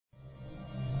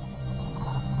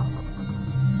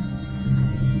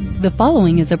The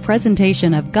following is a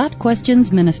presentation of Got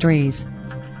Questions Ministries.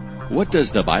 What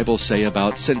does the Bible say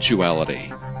about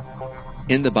sensuality?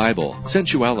 In the Bible,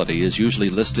 sensuality is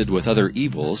usually listed with other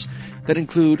evils that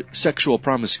include sexual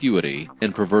promiscuity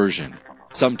and perversion.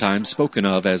 Sometimes spoken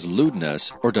of as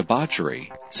lewdness or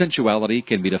debauchery, sensuality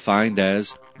can be defined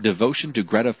as devotion to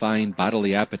gratifying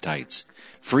bodily appetites,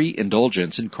 free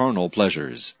indulgence in carnal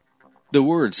pleasures. The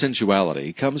word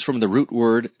sensuality comes from the root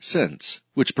word sense,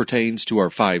 which pertains to our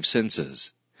five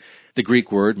senses. The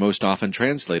Greek word most often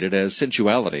translated as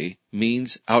sensuality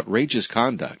means outrageous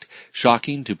conduct,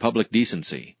 shocking to public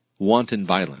decency, wanton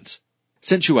violence.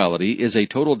 Sensuality is a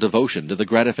total devotion to the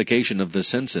gratification of the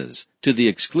senses, to the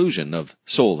exclusion of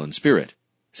soul and spirit.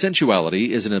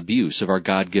 Sensuality is an abuse of our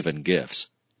God-given gifts.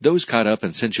 Those caught up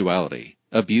in sensuality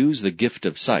abuse the gift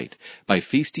of sight by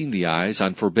feasting the eyes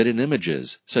on forbidden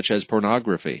images, such as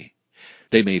pornography.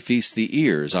 They may feast the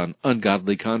ears on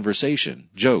ungodly conversation,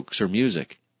 jokes, or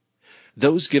music.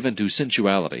 Those given to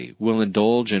sensuality will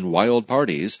indulge in wild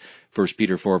parties, 1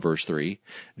 Peter 4 verse 3,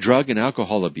 drug and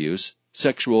alcohol abuse,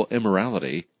 sexual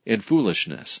immorality, and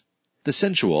foolishness. The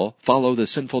sensual follow the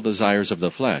sinful desires of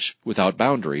the flesh without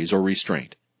boundaries or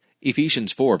restraint.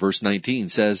 Ephesians 4 verse 19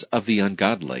 says of the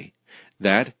ungodly,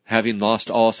 that, having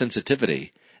lost all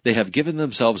sensitivity, they have given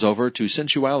themselves over to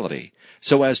sensuality,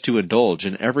 so as to indulge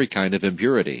in every kind of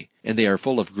impurity, and they are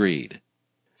full of greed.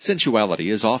 Sensuality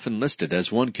is often listed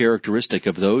as one characteristic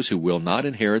of those who will not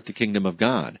inherit the kingdom of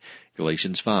God,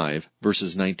 Galatians 5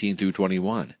 verses 19 through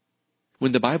 21.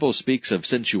 When the Bible speaks of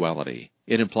sensuality,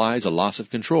 it implies a loss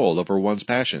of control over one's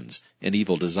passions and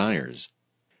evil desires.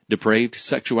 Depraved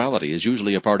sexuality is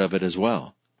usually a part of it as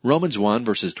well. Romans 1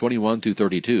 verses 21 through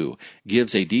 32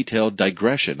 gives a detailed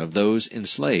digression of those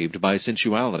enslaved by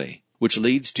sensuality, which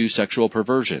leads to sexual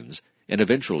perversions and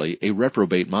eventually a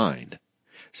reprobate mind.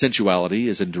 Sensuality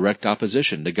is in direct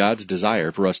opposition to God's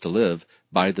desire for us to live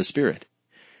by the Spirit.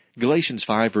 Galatians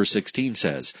 5 verse 16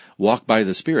 says, "Walk by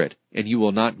the Spirit, and you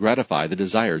will not gratify the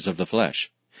desires of the flesh."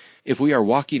 If we are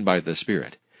walking by the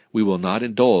Spirit, we will not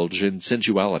indulge in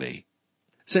sensuality.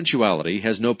 Sensuality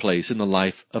has no place in the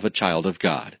life of a child of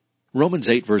God. Romans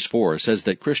 8 verse 4 says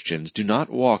that Christians do not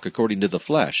walk according to the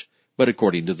flesh, but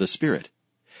according to the Spirit.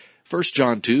 1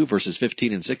 John 2 verses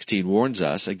 15 and 16 warns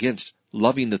us against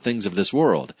loving the things of this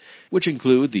world, which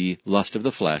include the lust of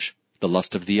the flesh, the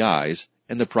lust of the eyes,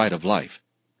 and the pride of life.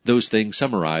 Those things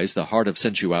summarize the heart of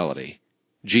sensuality.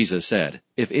 Jesus said,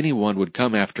 "If anyone would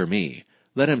come after me,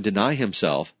 let him deny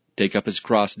himself, take up his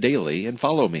cross daily, and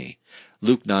follow me."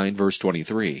 Luke 9 verse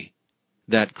 23.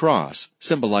 That cross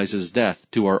symbolizes death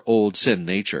to our old sin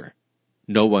nature.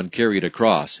 No one carried a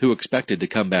cross who expected to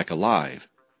come back alive.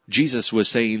 Jesus was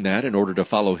saying that in order to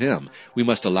follow him, we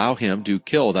must allow him to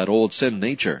kill that old sin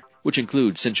nature, which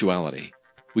includes sensuality.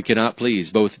 We cannot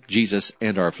please both Jesus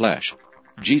and our flesh.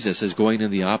 Jesus is going in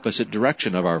the opposite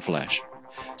direction of our flesh.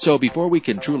 So before we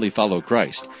can truly follow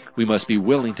Christ, we must be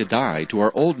willing to die to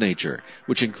our old nature,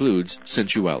 which includes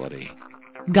sensuality.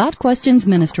 Got Questions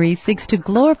Ministry seeks to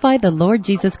glorify the Lord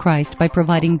Jesus Christ by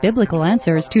providing biblical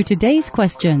answers to today's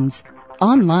questions.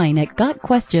 Online at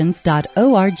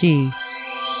gotquestions.org.